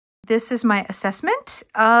this is my assessment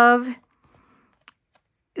of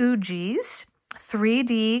EUGY's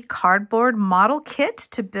 3D cardboard model kit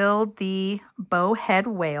to build the Bowhead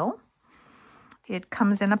whale. It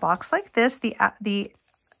comes in a box like this. The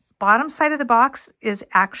bottom side of the box is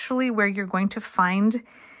actually where you're going to find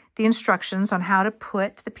the instructions on how to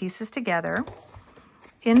put the pieces together.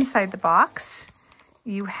 Inside the box,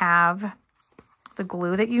 you have the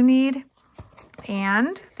glue that you need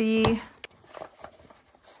and the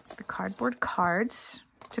cardboard cards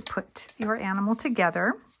to put your animal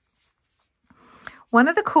together. One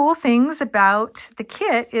of the cool things about the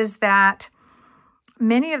kit is that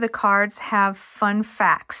many of the cards have fun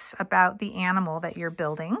facts about the animal that you're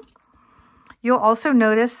building. You'll also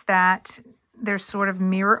notice that they're sort of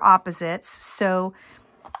mirror opposites, so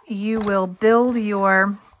you will build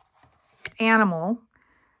your animal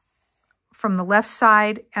from the left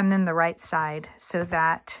side and then the right side so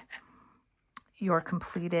that your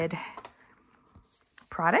completed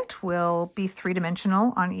product will be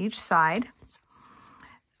three-dimensional on each side.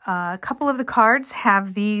 A couple of the cards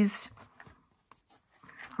have these,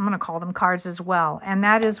 I'm going to call them cards as well, and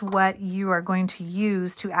that is what you are going to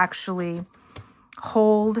use to actually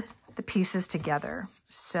hold the pieces together.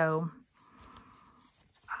 So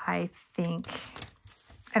I think,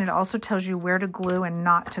 and it also tells you where to glue and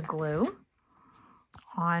not to glue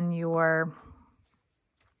on your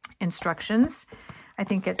instructions. I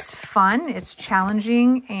think it's fun, it's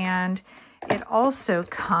challenging, and it also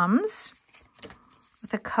comes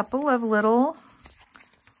with a couple of little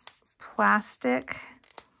plastic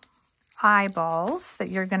eyeballs that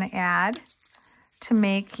you're going to add to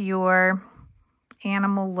make your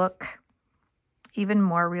animal look even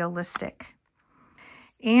more realistic.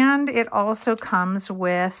 And it also comes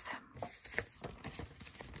with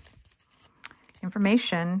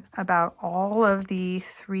information about all of the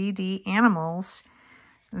 3D animals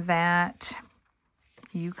that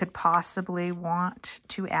you could possibly want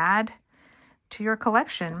to add to your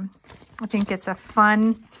collection. I think it's a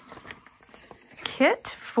fun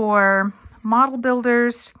kit for model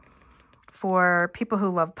builders, for people who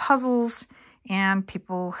love puzzles, and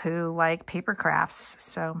people who like paper crafts.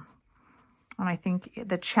 So, and I think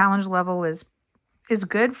the challenge level is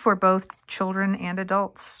good for both children and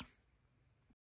adults.